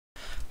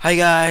Hi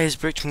guys,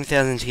 Brick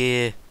 2000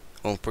 here.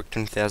 Well, Brick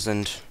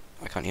 2000.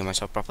 I can't hear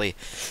myself properly.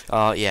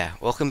 Yeah,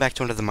 welcome back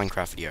to another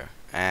Minecraft video.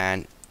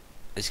 And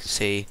as you can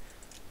see,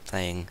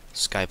 playing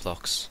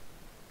Skyblocks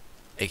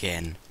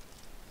again.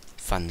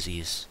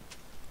 Funsies,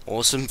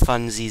 awesome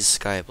funsies,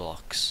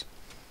 Skyblocks.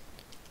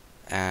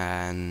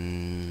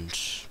 And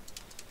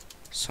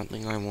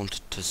something I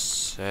wanted to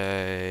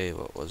say.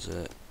 What was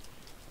it?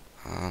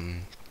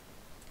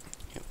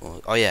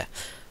 Oh yeah.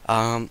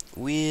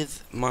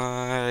 With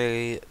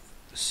my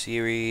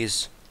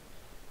series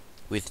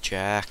with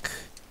Jack,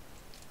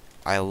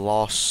 I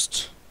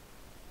lost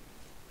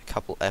a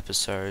couple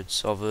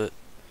episodes of it.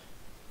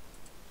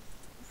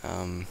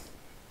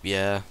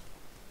 Yeah,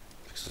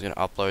 because I was gonna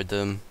upload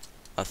them.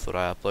 I thought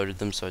I uploaded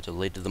them, so I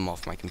deleted them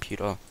off my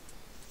computer.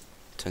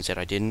 Turns out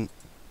I didn't,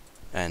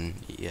 and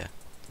yeah.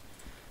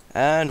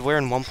 And we're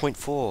in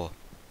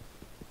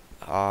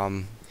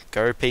 1.4.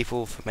 Go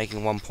people for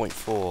making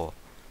 1.4.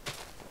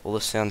 All the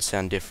sounds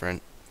sound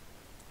different,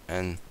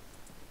 and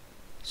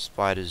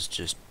spiders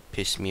just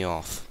piss me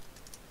off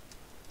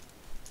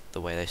the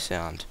way they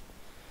sound.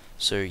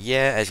 So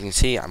yeah, as you can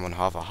see, I'm on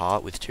half a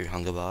heart with 2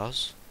 hunger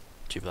bars.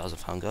 2 bars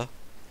of hunger.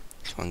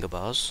 2 hunger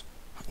bars.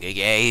 Hunger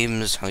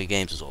Games! Hunger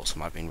Games is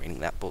awesome. I've been reading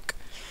that book.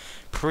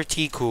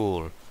 Pretty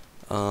cool.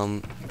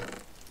 So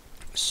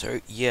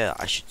yeah,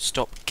 I should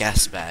stop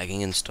gas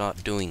bagging and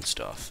start doing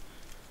stuff.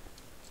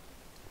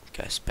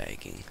 Gas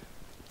bagging.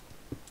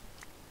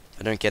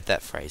 I don't get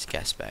that phrase,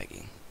 gas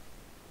bagging.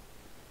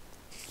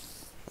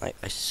 Like,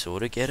 I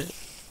sorta get it.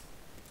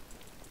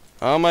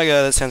 Oh my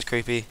god, that sounds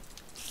creepy.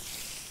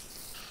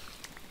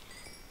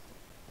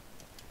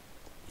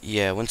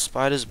 Yeah, when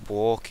spiders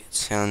walk, it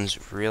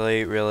sounds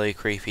really, really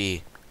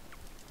creepy.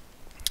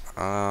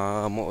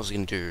 What was I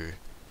gonna do?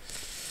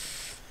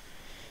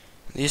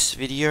 This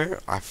video,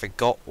 I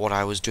forgot what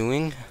I was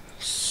doing,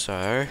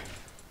 so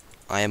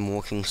I am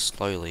walking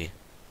slowly.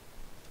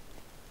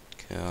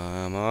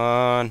 Come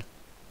on.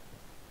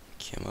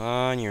 Come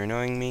on, you're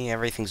annoying me.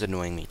 Everything's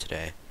annoying me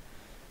today.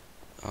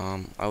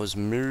 I was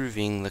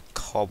moving the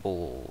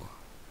cobble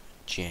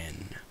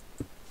generator,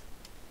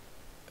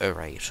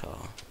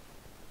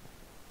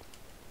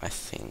 I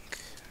think.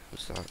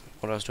 Was that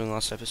what I was doing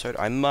last episode?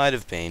 I might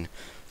have been.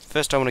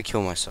 First I want to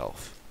kill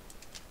myself.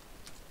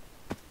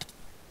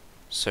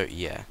 So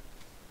yeah.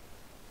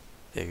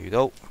 There you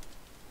go.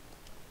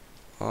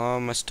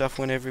 Oh, my stuff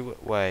went everywhere.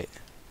 Wait.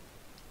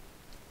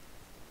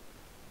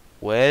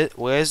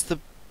 Where's the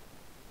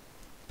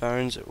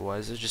bones? Why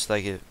is it just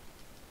like a...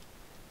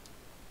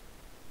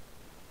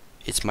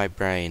 It's my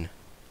brain.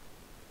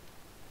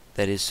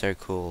 That is so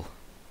cool.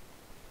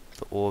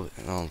 The orb...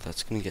 Oh,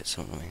 that's gonna get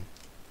so annoying.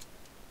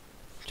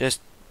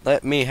 Just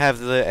let me have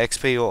the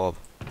XP orb.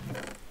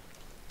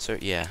 So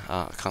yeah,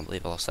 I can't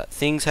believe I lost that.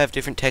 Things have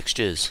different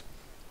textures,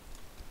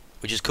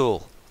 which is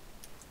cool.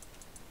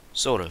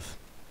 Sort of.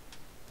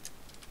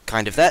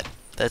 Kind of that.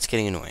 That's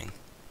getting annoying.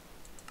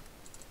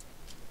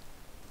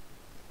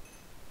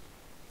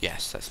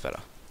 Yes, that's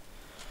better.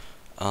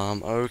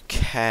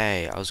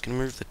 Okay. I was gonna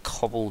move the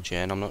cobble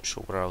gen. I'm not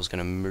sure what I was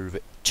gonna move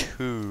it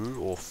to,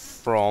 or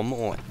from,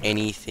 or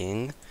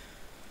anything.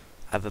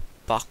 I have a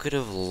bucket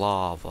of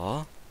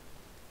lava.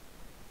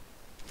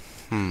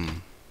 Let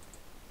me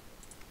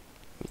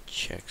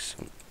check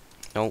some...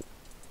 Nope.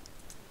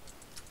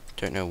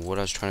 Don't know what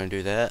I was trying to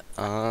do there.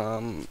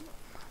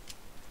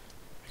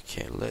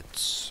 Okay,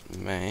 let's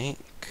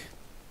make...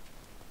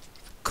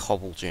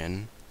 cobble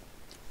gen.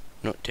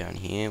 Not down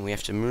here. We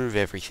have to move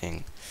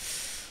everything.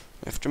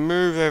 We have to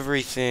move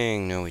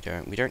everything. No, we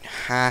don't. We don't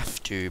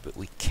have to, but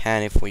we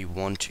can if we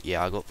want to.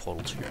 Yeah, I got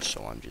portal 2,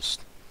 so I'm just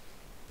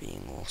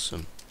being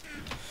awesome.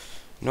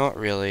 Not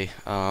really.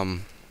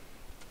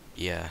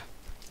 Yeah.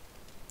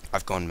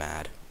 I've gone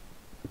mad.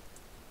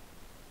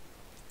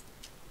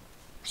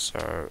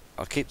 So,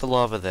 I'll keep the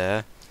lava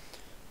there,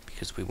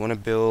 because we want to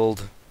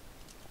build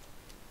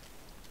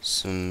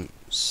some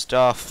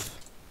stuff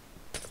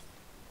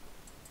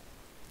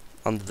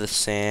under the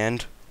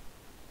sand,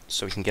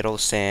 so we can get all the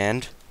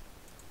sand.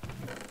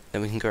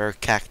 Then we can grow a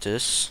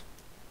cactus.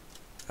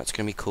 That's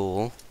gonna be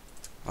cool.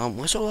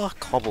 Where's all our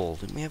cobble?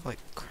 Didn't we have like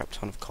a crap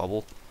ton of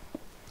cobble?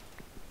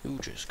 You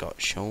just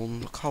got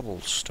shown the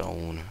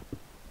cobblestone.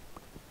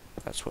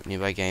 That's what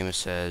Nearby Gamer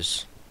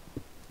says.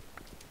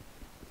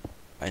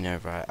 I know,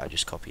 right? I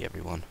just copy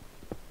everyone.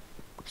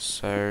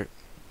 So...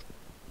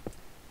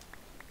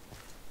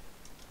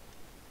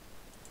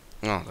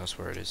 Oh, that's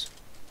where it is.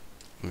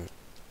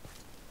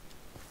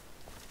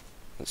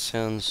 That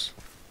sounds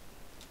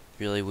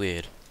really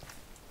weird.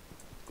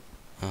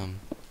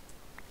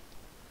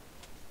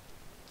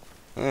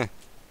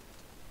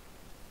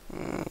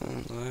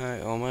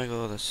 Oh my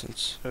god, that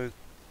sounds so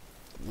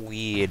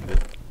weird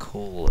but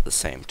cool at the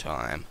same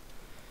time.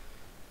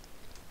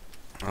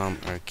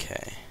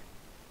 Okay.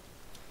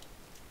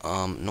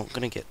 Not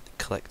gonna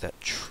collect that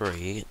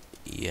tree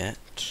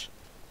yet.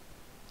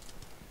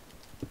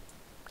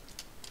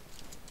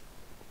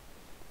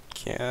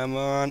 Come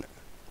on.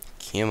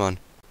 Come on.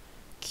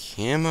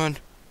 Come on.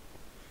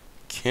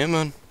 Come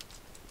on.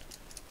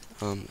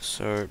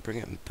 So bring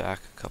it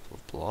back a couple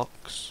of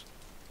blocks.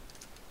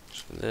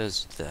 So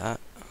there's that.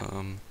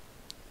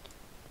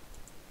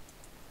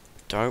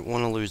 Don't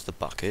want to lose the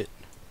bucket,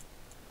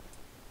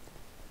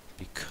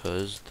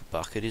 because the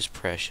bucket is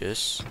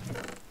precious.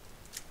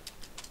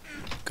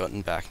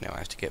 Gotten back now, I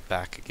have to get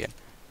back again.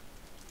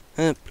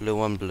 Blue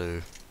on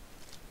blue.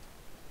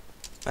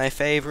 My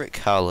favorite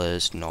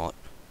colors, not.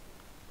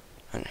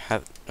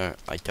 No,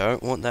 I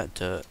don't want that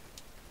dirt.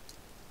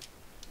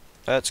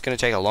 That's gonna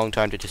take a long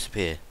time to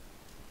disappear.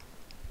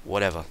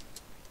 Whatever.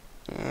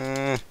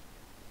 Come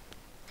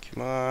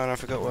on, I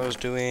forgot what I was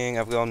doing.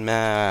 I've gone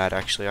mad.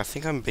 Actually, I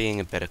think I'm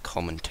being a better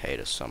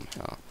commentator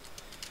somehow.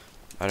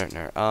 I don't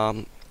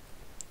know.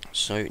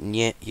 So,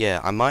 yeah,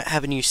 I might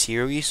have a new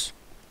series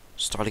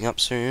starting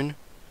up soon.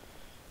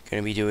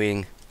 Gonna be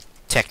doing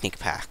Technic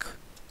Pack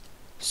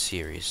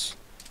series.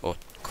 Or,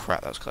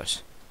 crap, that was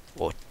close.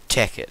 Or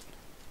Tech It.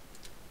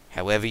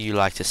 However you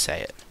like to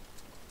say it.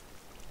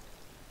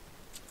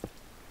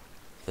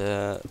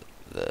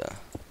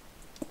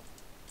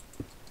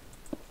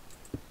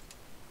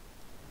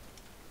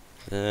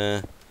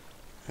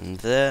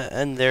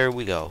 And there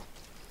we go.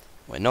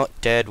 We're not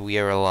dead, we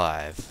are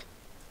alive.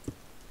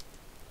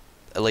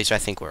 At least I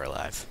think we're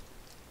alive.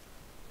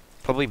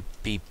 Probably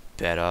be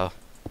better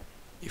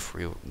if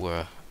we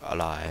were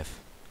alive.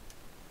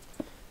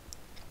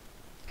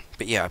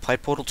 But yeah, I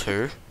played Portal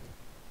 2.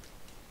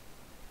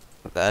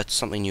 That's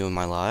something new in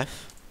my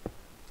life.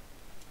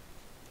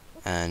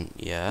 And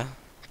yeah,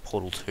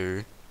 Portal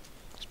 2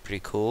 is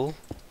pretty cool.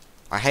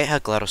 I hate how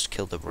GLaDOS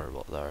killed the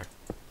robot though.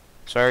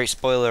 Sorry,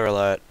 spoiler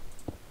alert.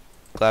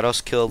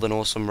 GLaDOS killed an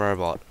awesome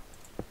robot.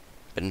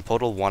 But in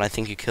Portal 1 I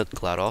think you killed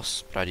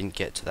GLaDOS, but I didn't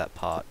get to that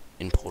part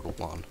in Portal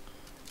 1.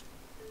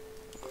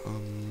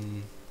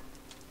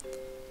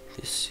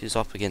 This is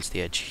up against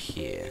the edge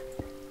here.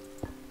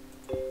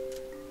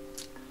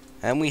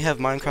 And we have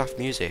Minecraft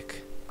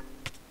music.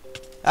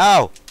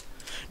 Ow!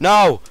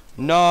 No!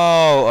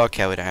 No!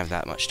 Okay, we don't have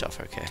that much stuff,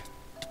 okay.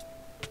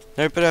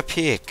 No, but a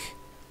pick.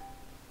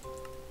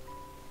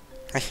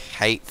 I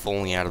hate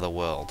falling out of the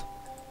world.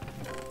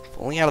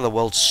 Falling out of the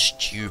world's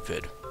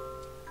stupid.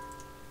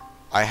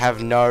 I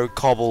have no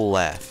cobble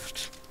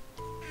left.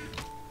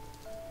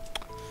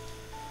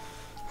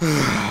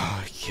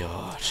 Oh,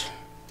 God.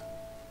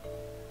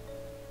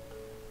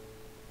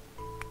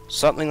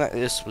 Something like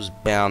this was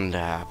bound to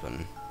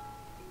happen.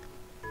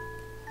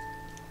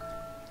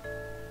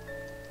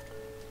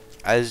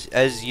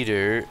 As you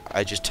do,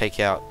 I just take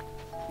out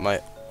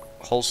my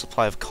whole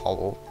supply of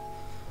cobble.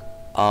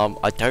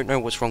 I don't know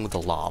what's wrong with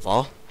the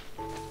lava.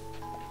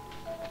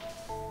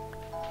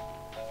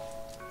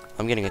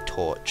 I'm getting a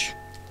torch.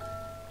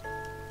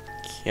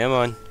 Come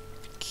on.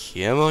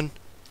 Come on.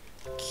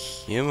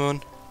 Come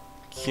on.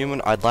 Come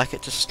on. I'd like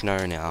it to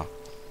snow now.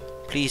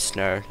 Please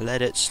snow.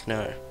 Let it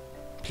snow.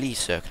 Please,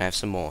 sir, can I have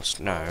some more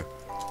snow?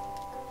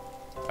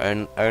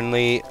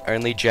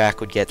 Only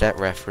Jack would get that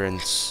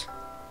reference.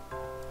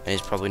 And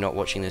he's probably not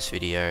watching this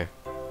video.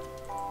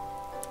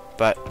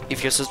 But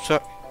if you're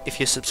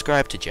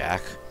subscribed to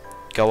Jack,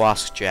 go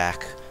ask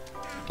Jack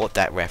what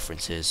that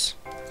reference is.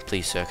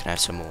 Please, sir, can I have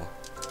some more?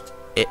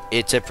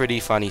 It's a pretty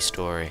funny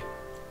story.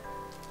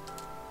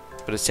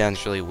 But it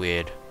sounds really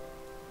weird.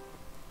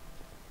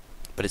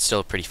 But it's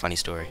still a pretty funny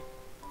story.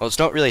 Well, it's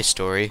not really a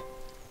story.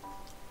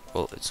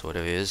 Well, it sort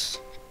of is,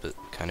 but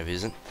kind of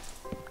isn't.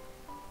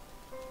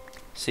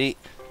 See?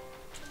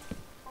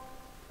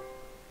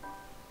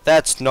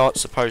 That's not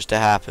supposed to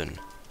happen.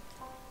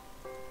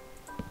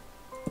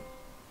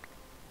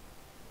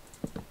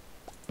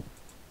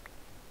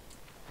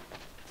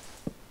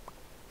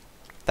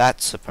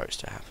 That's supposed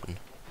to happen.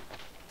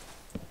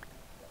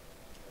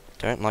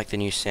 Don't like the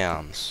new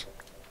sounds.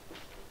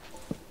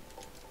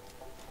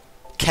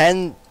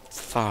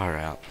 Far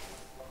out.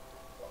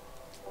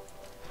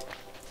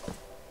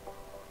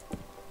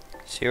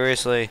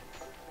 Seriously?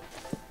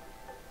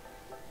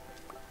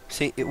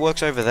 See, it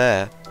works over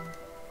there.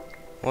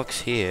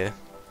 Works here.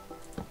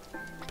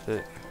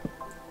 But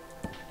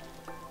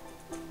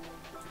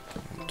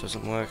it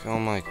doesn't work. Oh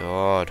my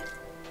god.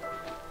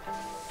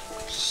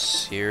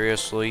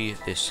 Seriously?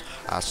 This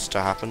has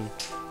to happen?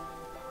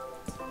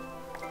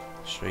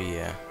 So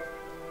yeah.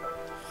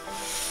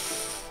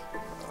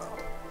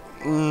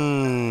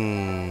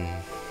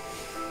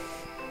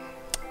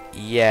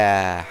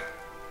 Yeah.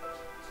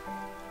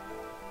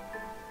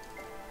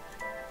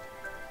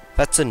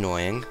 That's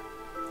annoying.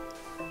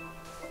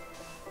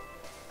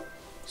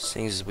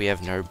 Seeing as we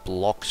have no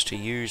blocks to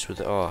use with.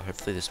 Oh,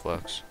 hopefully this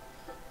works.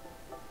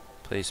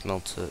 Please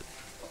melt it.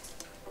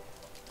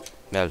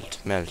 Melt,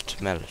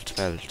 melt, melt,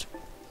 melt.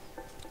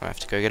 I have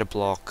to go get a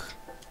block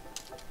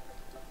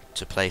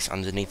to place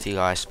underneath the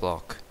ice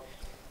block,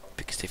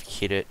 because if you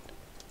hit it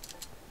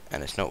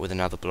and it's not with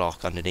another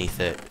block underneath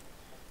it,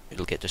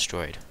 it'll get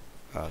destroyed.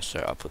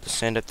 So I'll put the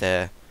sand up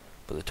there,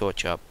 put the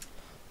torch up,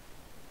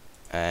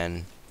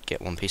 and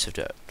get one piece of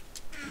dirt.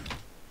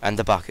 And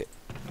the bucket.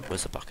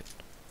 Where's the bucket?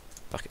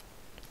 Bucket.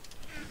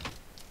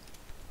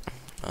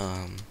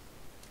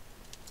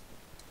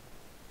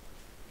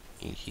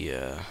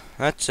 Yeah,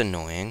 that's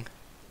annoying.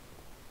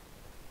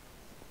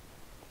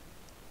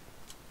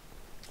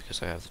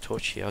 Because I have the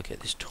torch here, I'll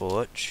get this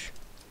torch.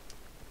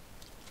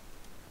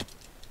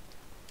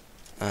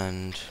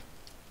 And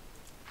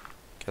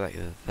go like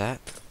that.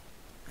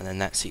 And then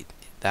that's it.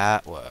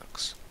 That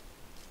works.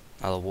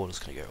 Now the water's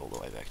gonna go all the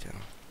way back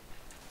down.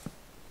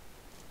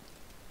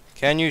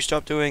 Can you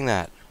stop doing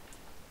that?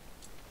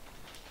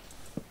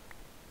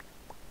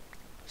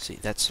 See,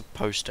 that's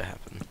supposed to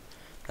happen.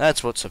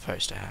 That's what's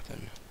supposed to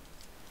happen.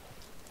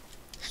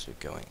 So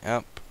going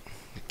up.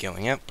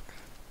 Going up.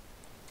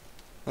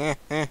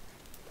 Okay,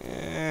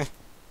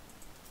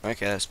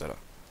 that's better.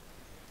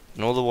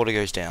 And all the water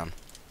goes down.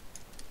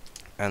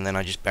 And then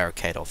I just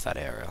barricade off that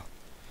area.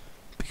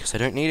 Because I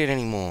don't need it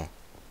anymore.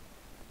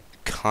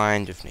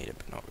 Kind of need it,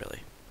 but not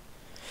really.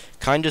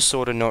 Kind of,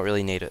 sort of, not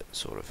really need it,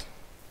 sort of.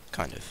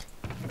 Kind of.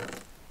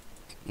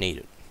 Need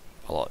it.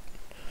 A lot.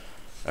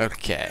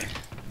 Okay.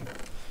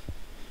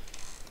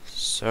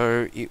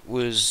 So, it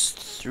was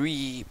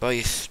 3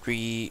 by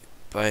 3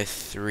 by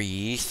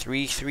 3.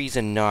 3 threes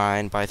are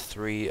 9 by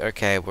 3.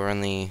 Okay, we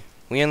only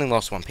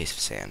lost one piece of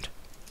sand.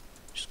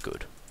 Which is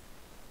good.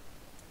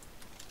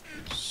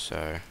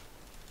 So,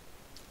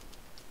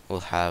 we'll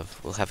have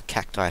a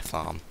cacti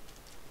farm.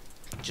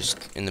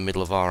 Just in the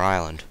middle of our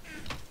island.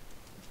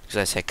 Because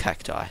I say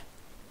cacti.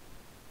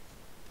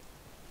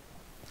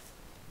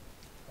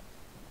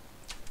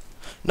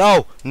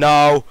 No!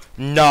 No!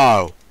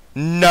 No!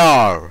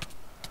 No!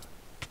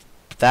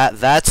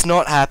 That's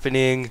not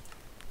happening.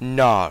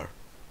 No.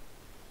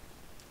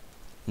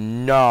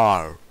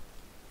 No.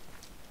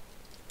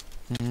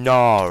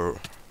 No.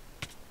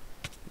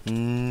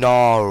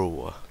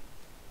 No.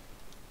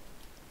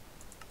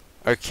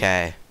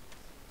 Okay.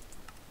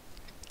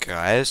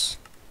 Guys.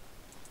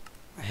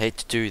 I hate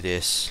to do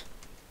this.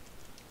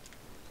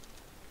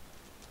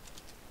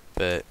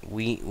 But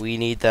we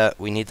need that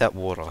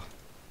water.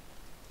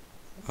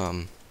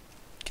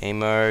 Game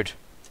mode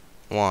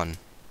 1.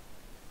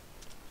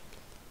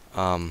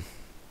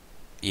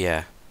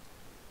 Yeah.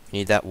 We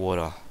need that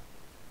water.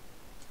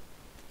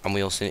 And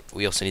we also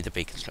need the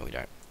beacons. No, we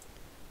don't.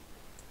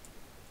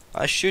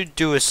 I should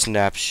do a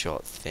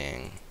snapshot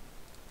thing.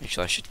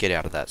 Actually, I should get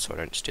out of that so I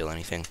don't steal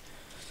anything.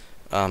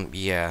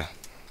 Yeah.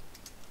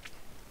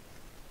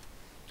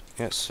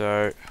 Yeah,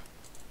 so...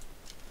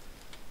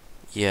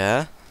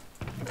 Yeah.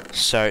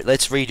 So,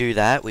 let's redo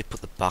that. We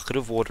put the bucket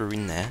of water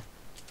in there.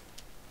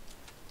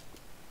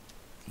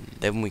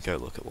 Then we go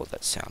look at what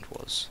that sound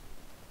was.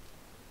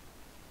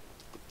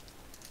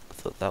 I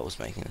thought that was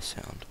making a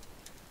sound.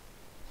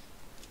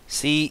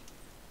 See,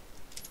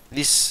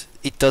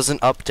 it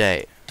doesn't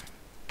update.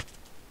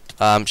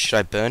 Should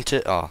I burnt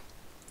it? Oh.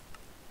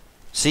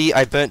 See,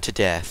 I burnt to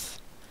death.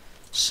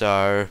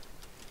 So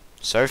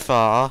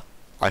far,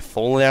 I've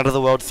fallen out of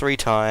the world 3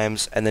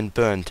 times and then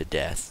burned to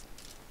death.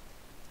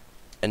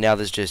 And now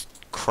there's just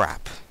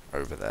crap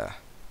over there.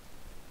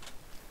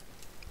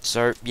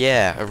 So,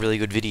 yeah, a really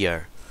good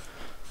video.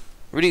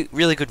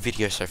 Really good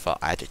video so far.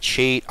 I had to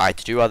cheat, I had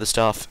to do other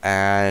stuff,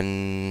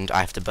 and I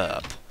have to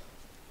burp.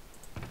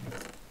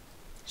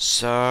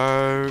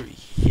 So,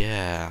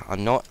 yeah,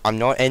 I'm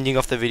not ending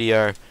off the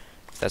video.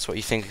 If that's what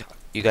you think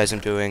you guys are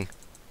doing.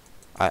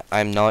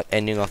 I'm not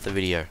ending off the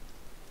video.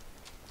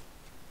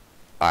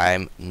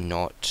 I'm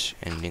not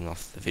ending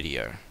off the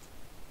video.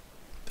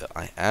 But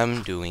I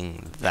am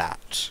doing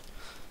that.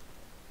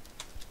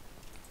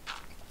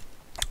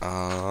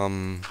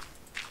 Cobble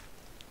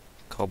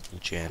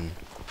gen.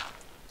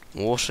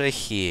 Water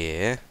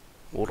here.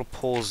 Water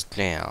pours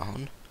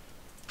down.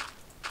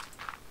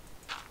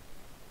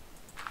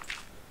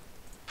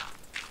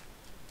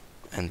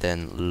 And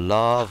then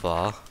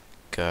lava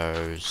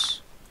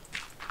goes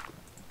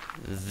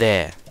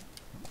there.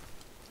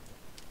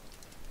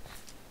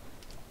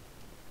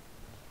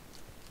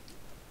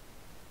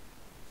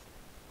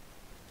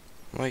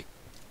 Like,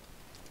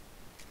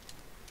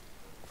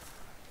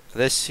 are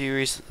there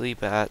seriously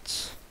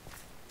bats?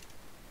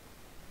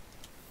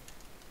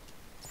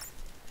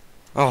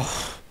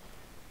 Oh,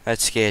 that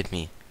scared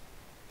me.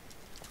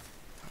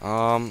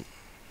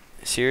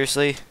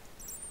 Seriously?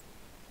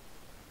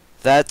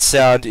 That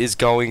sound is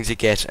going to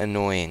get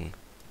annoying.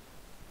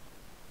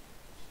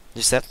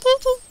 Just that.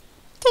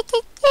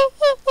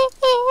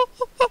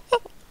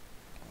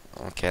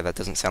 Okay, that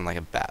doesn't sound like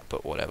a bat,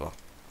 but whatever.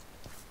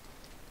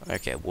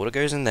 Okay, water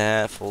goes in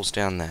there, falls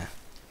down there.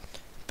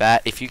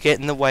 Bat, if you get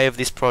in the way of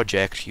this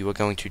project, you are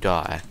going to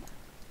die.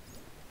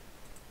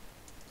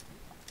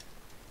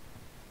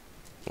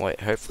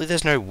 Wait, hopefully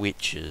there's no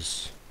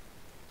witches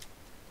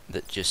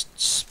that just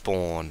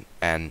spawn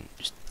and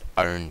just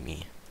own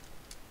me.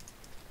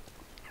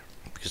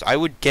 Because I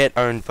would get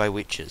owned by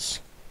witches.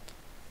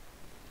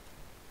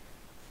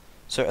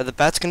 So are the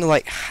bats gonna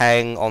like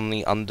hang on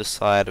the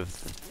underside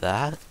of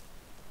that?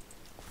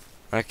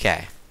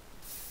 Okay.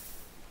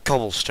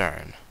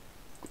 Cobblestone.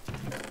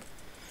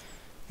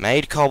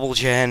 Made cobble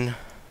gen.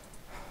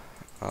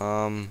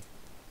 Don't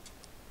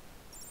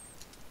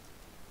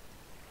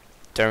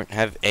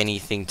have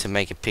anything to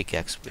make a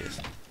pickaxe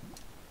with.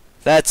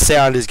 That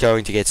sound is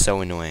going to get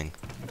so annoying.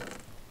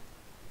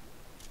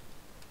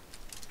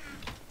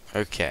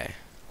 Okay.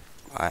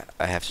 I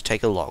have to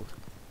take a log.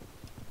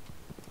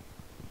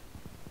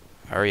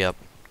 Hurry up.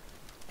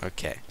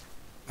 Okay.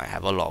 I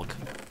have a log.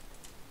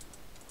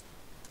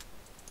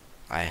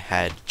 I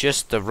had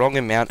just the wrong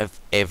amount of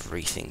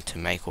everything to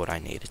make what I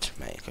needed to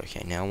make.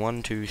 Okay, now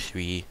 1, 2,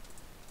 3.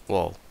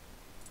 Whoa.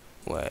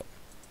 Wait.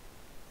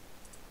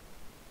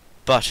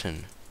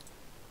 Button.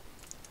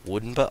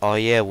 Wooden button. Oh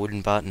yeah,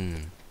 wooden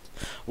button.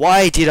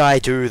 Why did I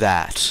do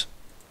that?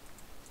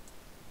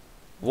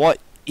 What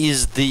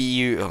is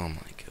the... Oh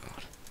my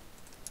god.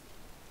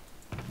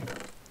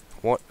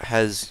 What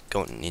has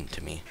gotten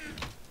into me?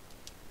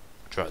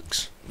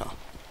 Drugs. No.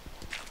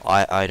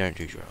 I don't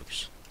do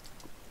drugs.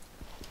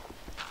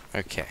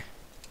 Okay.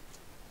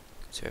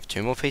 So we have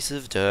 2 more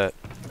pieces of dirt.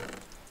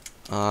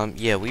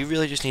 Yeah, we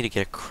really just need to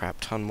get a crap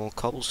ton more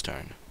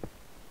cobblestone.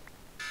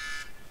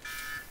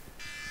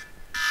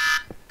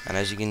 And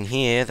as you can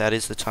hear, that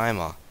is the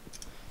timer.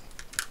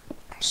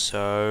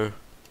 So,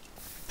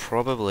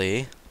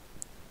 probably,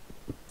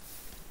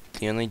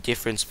 the only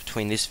difference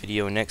between this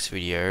video and next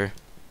video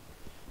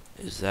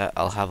is that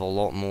I'll have a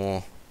lot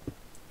more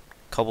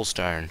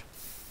cobblestone.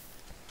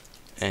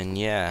 And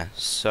yeah,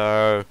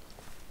 so,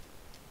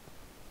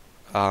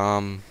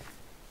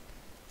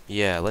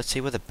 yeah, let's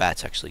see where the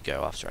bats actually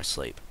go after I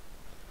sleep.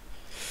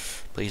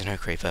 Please no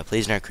creeper,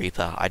 please no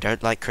creeper. I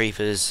don't like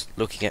creepers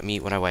looking at me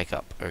when I wake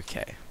up.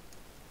 Okay.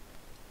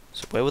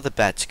 So where will the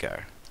bats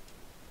go?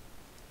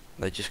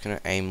 They're just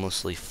gonna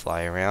aimlessly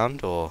fly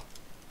around, or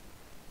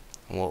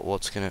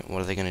what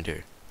are they gonna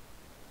do?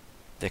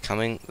 They're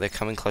coming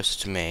closer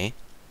to me.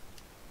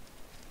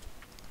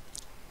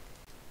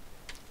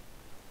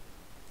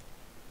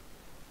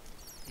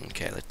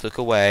 Okay, let's look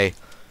away,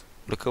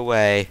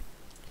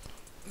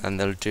 and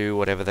they'll do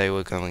whatever they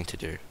were going to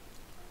do.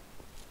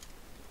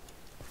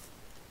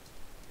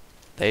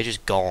 They're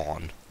just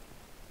gone.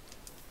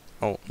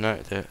 Oh no,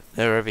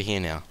 they're over here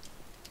now.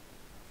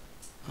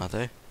 Are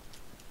they?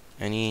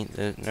 No,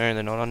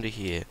 they're not under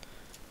here.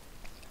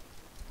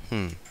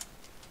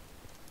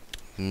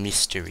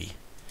 Mystery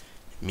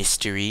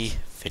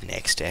for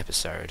next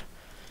episode.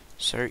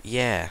 So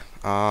yeah,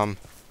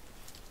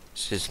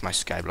 this is my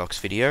skyblocks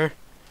video.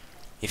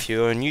 If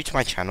you're new to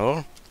my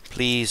channel,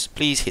 please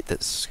hit the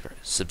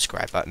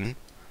subscribe button,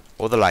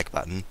 or the like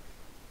button,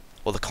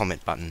 or the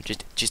comment button.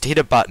 Just hit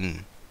a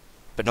button,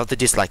 but not the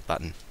dislike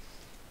button.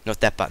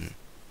 Not that button.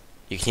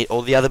 You can hit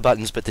all the other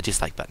buttons, but the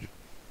dislike button.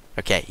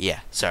 Okay,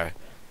 yeah. So,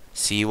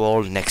 see you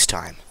all next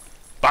time.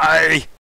 Bye.